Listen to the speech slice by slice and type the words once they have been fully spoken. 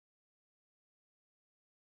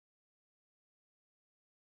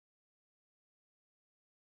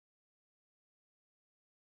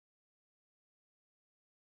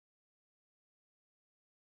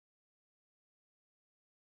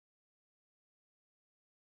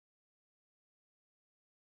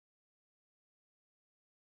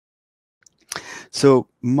So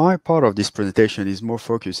my part of this presentation is more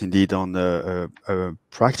focused indeed on a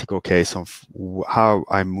practical case of how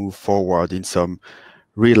I move forward in some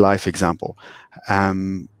real life example.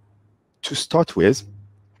 To start with,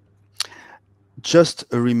 just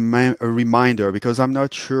a reminder, because I'm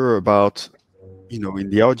not sure about, in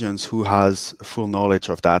the audience who has full knowledge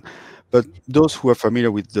of that, but those who are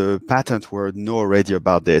familiar with the patent world know already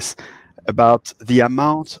about this, about the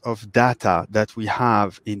amount of data that we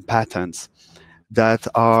have in patents that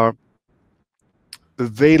are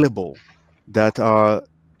available, that are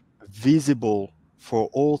visible for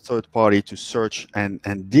all third party to search and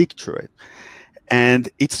dig through it. And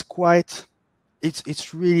it's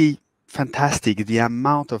really fantastic, the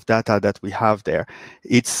amount of data that we have there.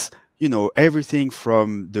 It's, everything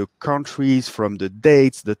from the countries, from the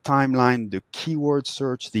dates, the timeline, the keyword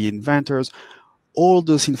search, the inventors, all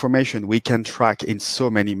those information we can track in so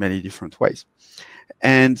many, many different ways.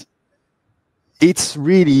 And it's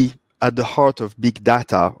really at the heart of big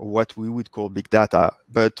data, or what we would call big data,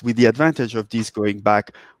 but with the advantage of this going back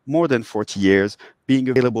more than 40 years, being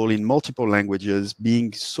available in multiple languages,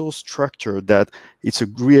 being so structured that it's a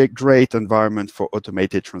great environment for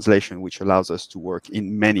automated translation, which allows us to work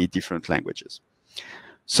in many different languages.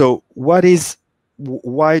 So why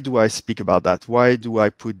do I speak about that? Why do I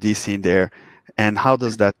put this in there? And how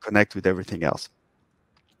does that connect with everything else?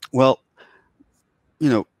 Well,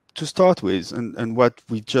 to start with, and what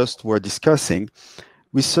we just were discussing,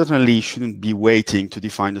 we certainly shouldn't be waiting to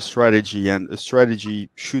define a strategy, and a strategy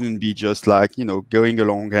shouldn't be just like, going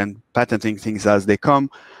along and patenting things as they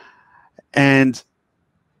come. And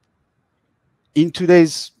in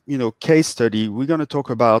today's, case study, we're going to talk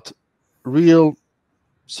about real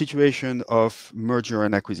situation of merger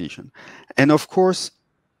and acquisition. And of course,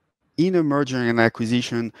 in a merger and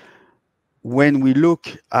acquisition, when we look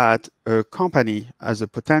at a company as a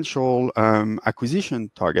potential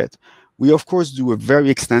acquisition target, we of course do a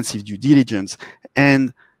very extensive due diligence.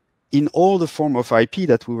 And in all the form of IP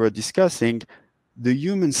that we were discussing, the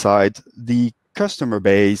human side, the customer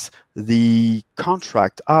base, the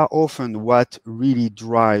contract are often what really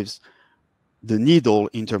drives the needle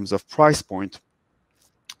in terms of price point,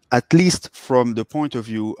 at least from the point of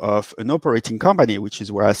view of an operating company, which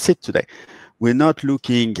is where I sit today. We're not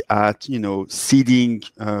looking at, seeding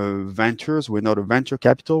ventures. We're not a venture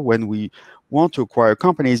capital when we want to acquire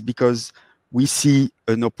companies, because we see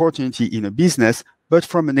an opportunity in a business, but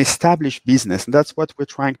from an established business. And that's what we're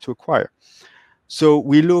trying to acquire. So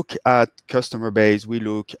we look at customer base, we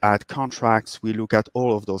look at contracts, we look at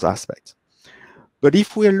all of those aspects. But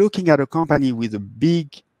if we're looking at a company with a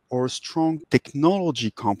big or strong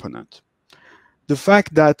technology component, the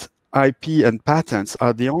fact that IP and patents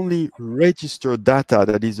are the only registered data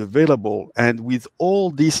that is available, and with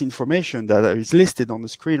all this information that is listed on the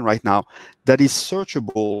screen right now, that is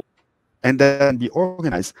searchable and that can be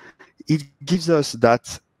organized, it gives us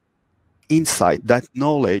that insight, that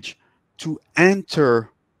knowledge to enter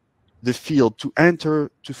the field, to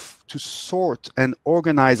sort and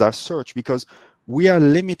organize our search, because we are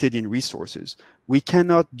limited in resources. We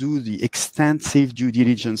cannot do the extensive due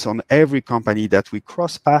diligence on every company that we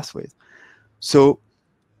cross paths with. So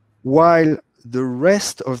while the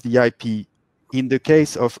rest of the IP, in the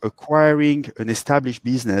case of acquiring an established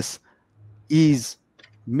business, is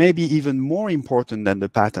maybe even more important than the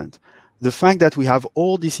patent, the fact that we have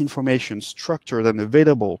all this information structured and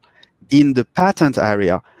available in the patent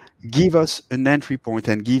area give us an entry point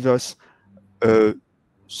and give us a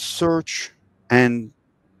search and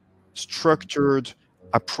structured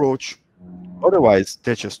approach. Otherwise,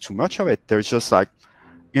 there's just too much of it. There's just like,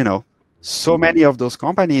 so many of those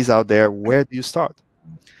companies out there. Where do you start?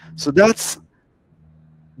 So that's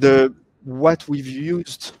what we've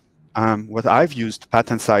used, what I've used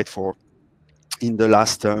PatentSight for in the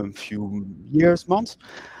last few years, months,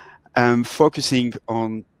 focusing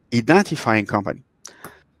on identifying company.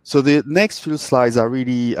 So the next few slides are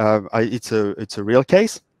really, it's a real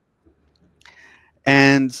case.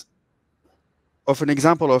 And of an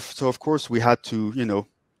example of, so of course we had to,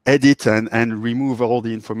 edit and remove all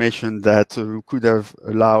the information that could have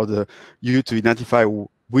allowed you to identify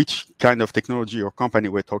which kind of technology or company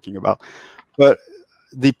we're talking about. But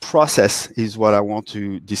the process is what I want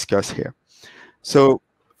to discuss here. So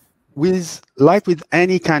like with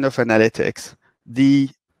any kind of analytics, the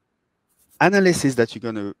analysis that you're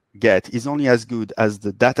going to get is only as good as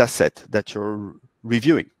the data set that you're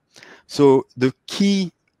reviewing. So the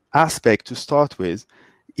key aspect to start with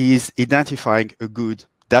is identifying a good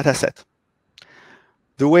data set.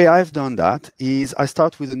 The way I've done that is I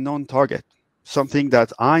start with a known target, something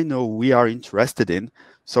that I know we are interested in,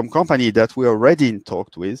 some company that we're already in talk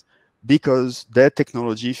with, because their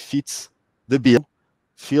technology fits the bill,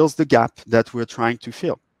 fills the gap that we're trying to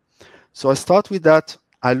fill. So I start with that.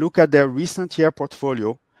 I look at their recent year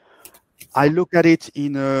portfolio. I look at it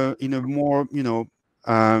in a more,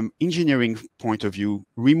 engineering point of view,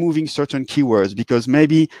 removing certain keywords because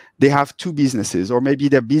maybe they have two businesses, or maybe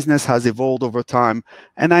their business has evolved over time,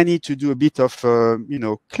 and I need to do a bit of,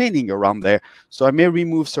 cleaning around there. So I may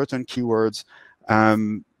remove certain keywords.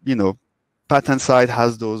 PatentSight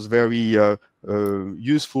has those very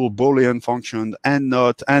useful Boolean function and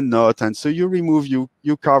not, and so you remove, you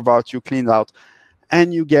carve out, you clean out,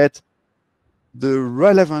 and you get the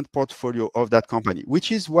relevant portfolio of that company, which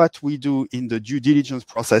is what we do in the due diligence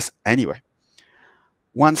process anyway.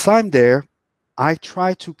 Once I'm there, I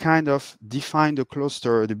try to kind of define the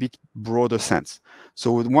cluster in a bit broader sense.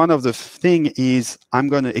 So one of the thing is I'm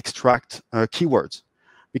going to extract keywords,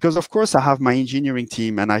 because of course I have my engineering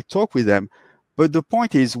team and I talk with them. But the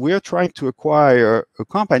point is we're trying to acquire a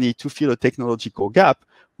company to fill a technological gap,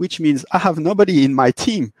 which means I have nobody in my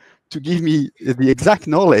team to give me the exact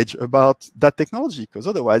knowledge about that technology, because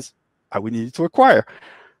otherwise I would need to acquire.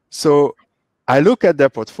 So I look at their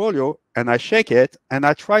portfolio and I shake it and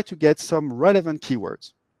I try to get some relevant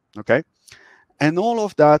keywords, okay? And all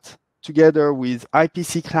of that together with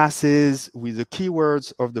IPC classes, with the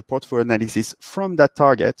keywords of the portfolio analysis from that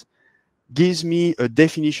target, gives me a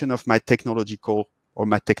definition of my technological or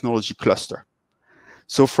my technology cluster.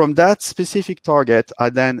 So from that specific target, I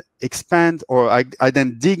then expand, or I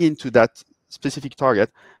then dig into that specific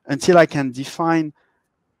target until I can define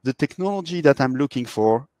the technology that I'm looking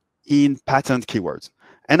for in patent keywords.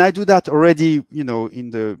 And I do that already,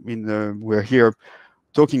 we're here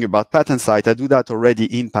talking about PatentSight. I do that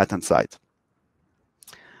already in PatentSight.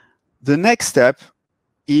 The next step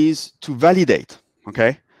is to validate,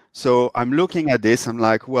 okay? So I'm looking at this, I'm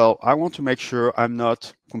like, well, I want to make sure I'm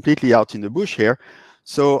not completely out in the bush here.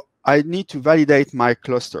 So I need to validate my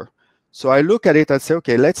cluster. So I look at it and say,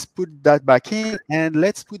 okay, let's put that back in and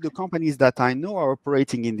let's put the companies that I know are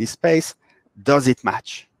operating in this space. Does it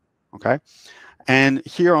match? Okay. And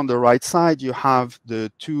here on the right side, you have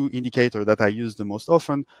the two indicators that I use the most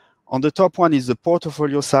often. On the top one is the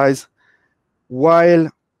portfolio size. While,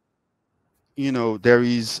 there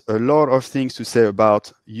is a lot of things to say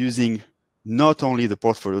about using not only the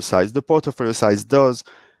portfolio size does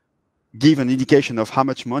give an indication of how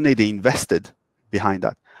much money they invested behind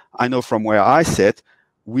that. I know from where I sit,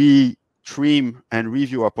 we trim and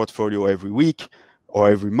review our portfolio every week or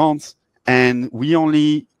every month, and we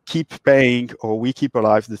only keep paying, or we keep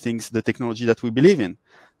alive the technology that we believe in.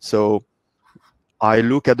 So I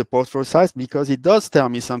look at the portfolio size because it does tell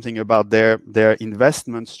me something about their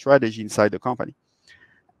investment strategy inside the company.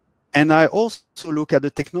 And I also look at the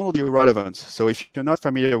technology relevance. So if you're not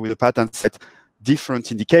familiar with the PatentSight,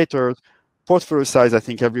 different indicators, portfolio size, I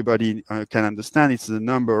think everybody can understand, it's the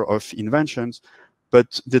number of inventions,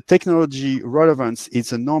 but the technology relevance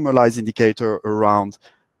is a normalized indicator around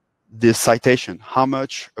the citation, how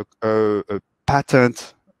much a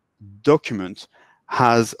patent document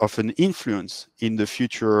has of an influence in the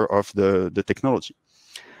future of the technology.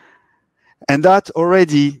 And that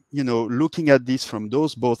already, looking at this from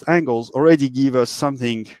those both angles already give us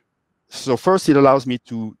something. So first, it allows me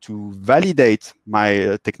to validate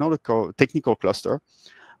my technical cluster,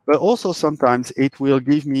 but also sometimes it will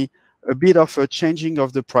give me a bit of a changing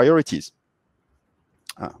of the priorities.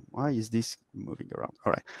 Why is this moving around?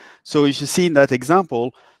 All right. So if you see in that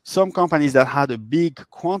example, some companies that had a big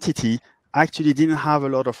quantity actually didn't have a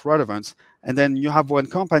lot of relevance. And then you have one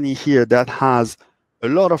company here that has a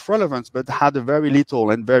lot of relevance, but had a very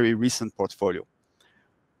little and very recent portfolio.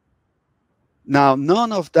 Now,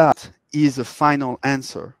 none of that is a final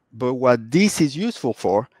answer, but what this is useful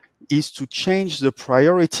for is to change the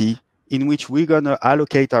priority in which we're going to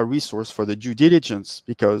allocate our resource for the due diligence,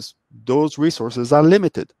 because those resources are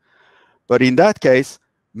limited. But in that case,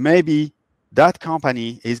 maybe that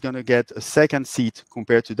company is going to get a second seat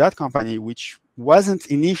compared to that company, which wasn't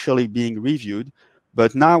initially being reviewed,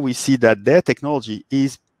 but now we see that their technology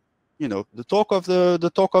is, the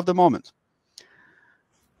talk of the moment.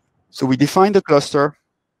 So we define the cluster,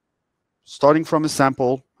 starting from a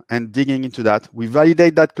sample and digging into that. We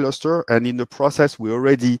validate that cluster, and in the process, we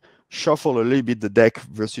already shuffle a little bit the deck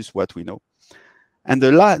versus what we know. And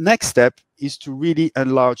the next step is to really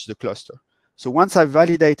enlarge the cluster. So once I've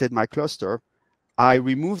validated my cluster, I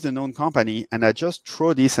remove the known company and I just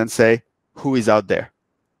throw this and say, who is out there?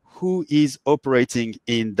 Who is operating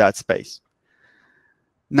in that space?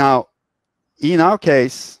 Now, in our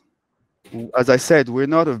case, as I said, we're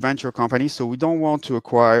not a venture company, so we don't want to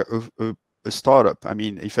acquire a startup. I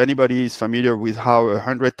mean, if anybody is familiar with how a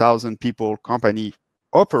 100,000 people company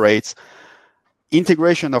operates,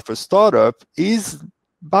 integration of a startup is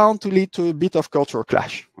bound to lead to a bit of cultural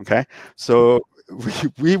clash. Okay, so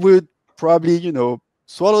we would probably, you know,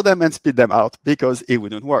 swallow them and spit them out because it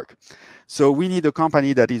wouldn't work. So we need a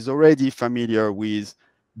company that is already familiar with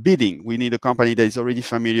bidding. We need a company that is already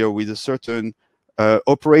familiar with a certain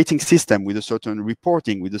operating system, with a certain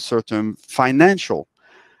reporting, with a certain financial.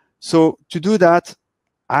 So to do that,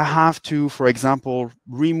 I have to, for example,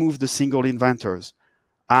 remove the single inventors.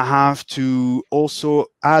 I have to also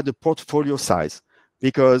add a portfolio size,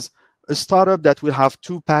 because a startup that will have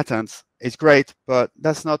 2 patents is great, but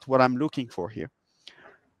that's not what I'm looking for here.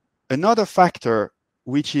 Another factor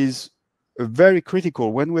which is very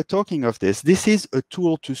critical when we're talking of this is a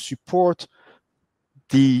tool to support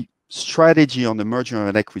the strategy on the merger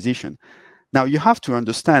and acquisition. Now you have to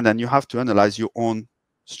understand and you have to analyze your own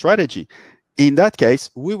strategy. In that case,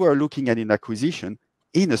 we were looking at an acquisition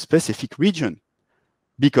in a specific region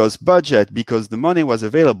because budget, because the money was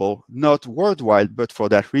available, not worldwide, but for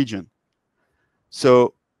that region.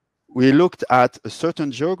 So we looked at a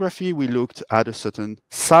certain geography, we looked at a certain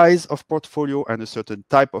size of portfolio and a certain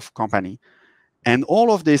type of company. And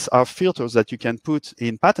all of these are filters that you can put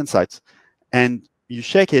in PatentSight, and you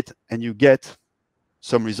shake it and you get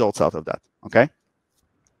some results out of that, okay?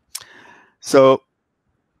 So,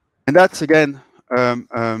 and that's again,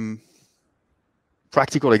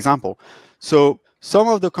 practical example. So some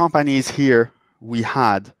of the companies here we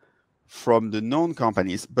had from the known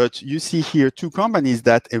companies, but you see here 2 companies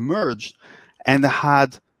that emerged and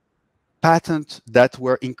had patents that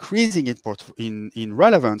were increasing in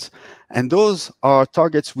relevance. And those are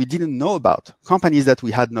targets we didn't know about, companies that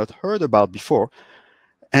we had not heard about before.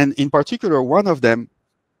 And in particular, one of them,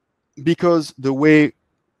 because the way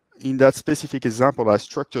in that specific example I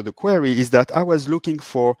structured the query is that I was looking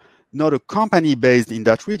for not a company based in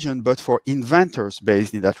that region, but for inventors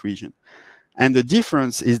based in that region. And the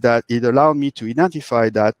difference is that it allowed me to identify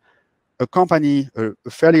that a company, a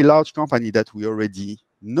fairly large company that we already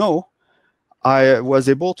know, I was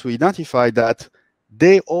able to identify that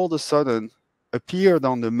they all of a sudden appeared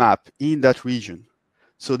on the map in that region.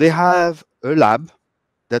 So they have a lab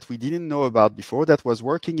that we didn't know about before that was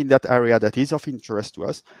working in that area that is of interest to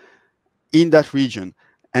us in that region.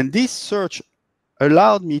 And this search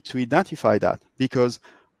allowed me to identify that, because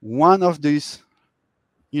one of these,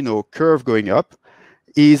 you know, curve going up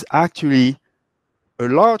is actually a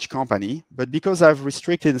large company, but because I've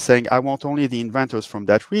restricted and saying I want only the inventors from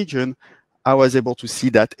that region, I was able to see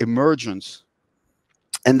that emergence.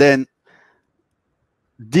 And then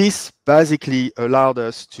this basically allowed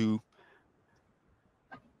us to,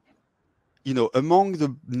 you know, among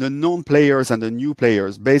the known players and the new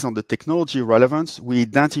players, based on the technology relevance, we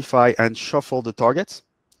identify and shuffle the targets.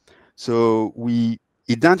 So we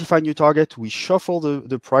identify new target, we shuffle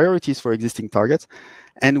the priorities for existing targets,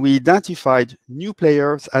 and we identified new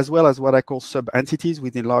players as well as what I call sub-entities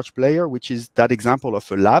within large player, which is that example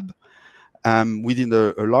of a lab within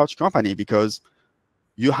a large company, because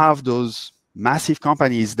you have those massive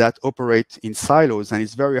companies that operate in silos and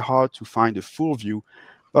it's very hard to find a full view.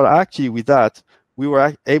 But actually with that, we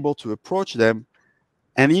were able to approach them,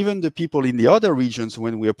 and even the people in the other regions,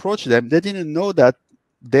 when we approached them, they didn't know that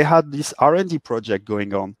they had this R&D project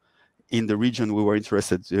going on in the region we were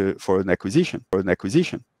interested for an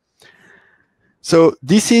acquisition. So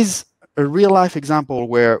this is a real life example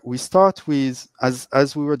where we start with,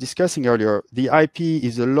 as we were discussing earlier, the IP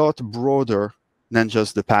is a lot broader than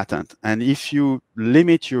just the patent. And if you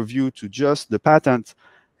limit your view to just the patent,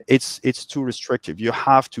 it's too restrictive. You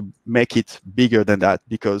have to make it bigger than that,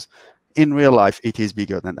 because in real life, it is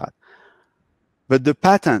bigger than that. But the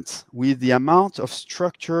patent, with the amount of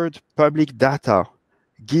structured public data,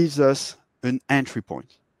 gives us an entry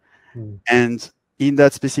point. And in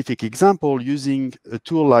that specific example, using a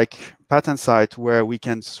tool like PatentSight, where we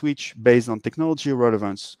can switch based on technology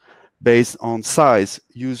relevance, based on size,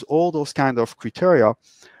 use all those kind of criteria,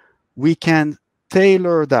 we can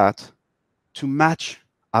tailor that to match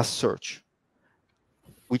a search,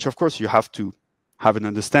 which of course you have to have an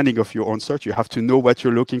understanding of your own search. You have to know what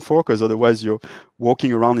you're looking for, because otherwise you're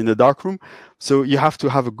walking around in the dark room. So you have to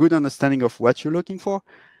have a good understanding of what you're looking for.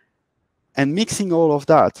 And mixing all of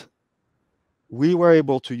that, we were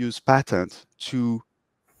able to use patent to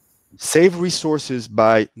save resources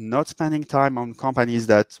by not spending time on companies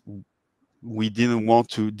that we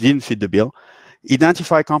didn't fit the bill,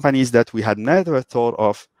 identify companies that we had never thought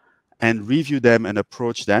of and review them and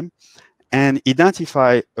approach them. and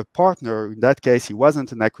identify a partner. In that case, it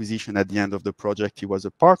wasn't an acquisition at the end of the project, it was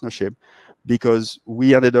a partnership, because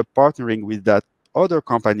we ended up partnering with that other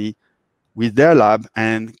company with their lab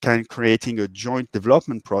and creating a joint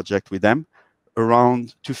development project with them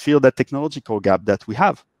around to fill that technological gap that we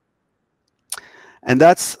have. And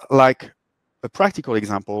that's like a practical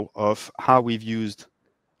example of how we've used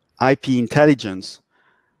IP intelligence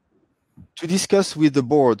to discuss with the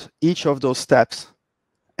board each of those steps.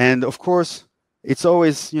 And of course, it's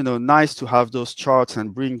always, you know, nice to have those charts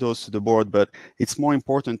and bring those to the board, but it's more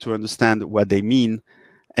important to understand what they mean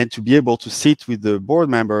and to be able to sit with the board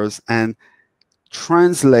members and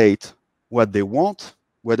translate what they want,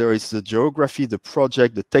 whether it's the geography, the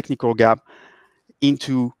project, the technical gap,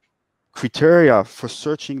 into criteria for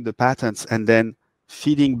searching the patents and then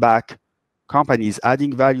feeding back companies,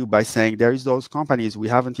 adding value by saying there is those companies we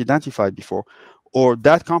haven't identified before, or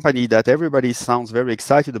that company that everybody sounds very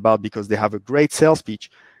excited about because they have a great sales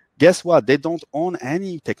pitch. Guess what? They don't own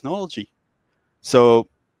any technology. So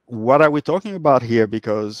what are we talking about here?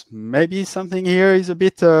 Because maybe something here is a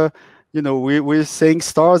bit, you know, we're saying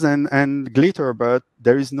stars and glitter, but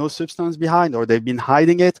there is no substance behind, or they've been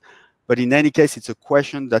hiding it. But in any case, it's a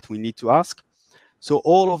question that we need to ask. So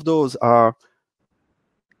all of those are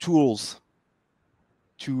tools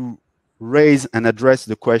to raise and address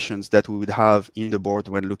the questions that we would have in the board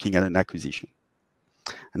when looking at an acquisition.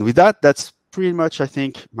 And with that, that's pretty much, I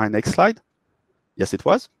think, my next slide. Yes, it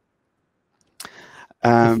was.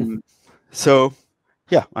 So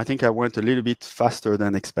yeah, I think I went a little bit faster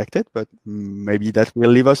than expected, but maybe that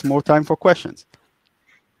will leave us more time for questions.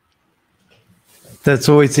 That's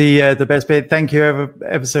always the best bit. Thank you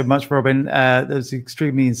ever so much, Robin. That was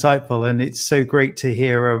extremely insightful, and it's so great to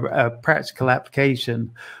hear a practical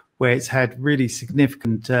application where it's had really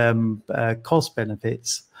significant cost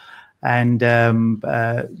benefits and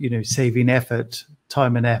you know, saving effort,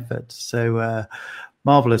 time and effort. So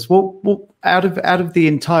marvelous. What out of the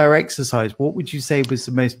entire exercise, what would you say was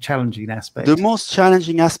the most challenging aspect? The most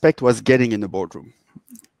challenging aspect was getting in the boardroom,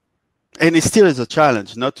 and it still is a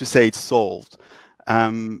challenge. Not to say it's solved.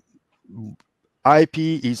 IP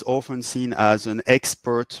is often seen as an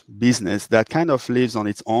expert business that kind of lives on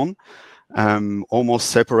its own,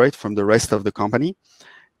 almost separate from the rest of the company.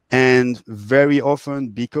 And very often,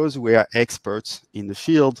 because we are experts in the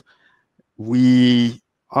field, we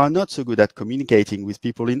are not so good at communicating with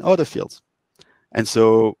people in other fields. And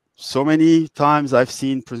so many times I've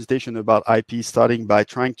seen presentations about IP starting by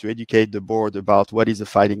trying to educate the board about what is a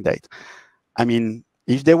filing date. I mean,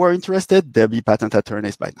 if they were interested, they'll be patent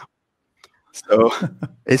attorneys by now. So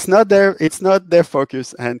it's not their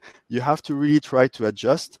focus, and you have to really try to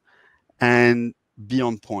adjust and be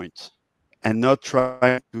on point, and not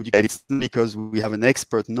try to educate. It's not because we have an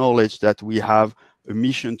expert knowledge that we have a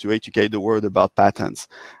mission to educate the world about patents.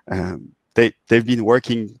 They've been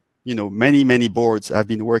working, you know, many boards have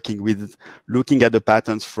been working with looking at the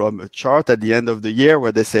patents from a chart at the end of the year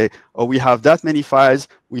where they say, oh, we have that many files,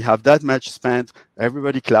 we have that much spent,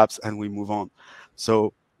 everybody claps and we move on.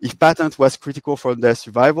 So if patent was critical for their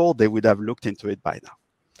survival, they would have looked into it by now.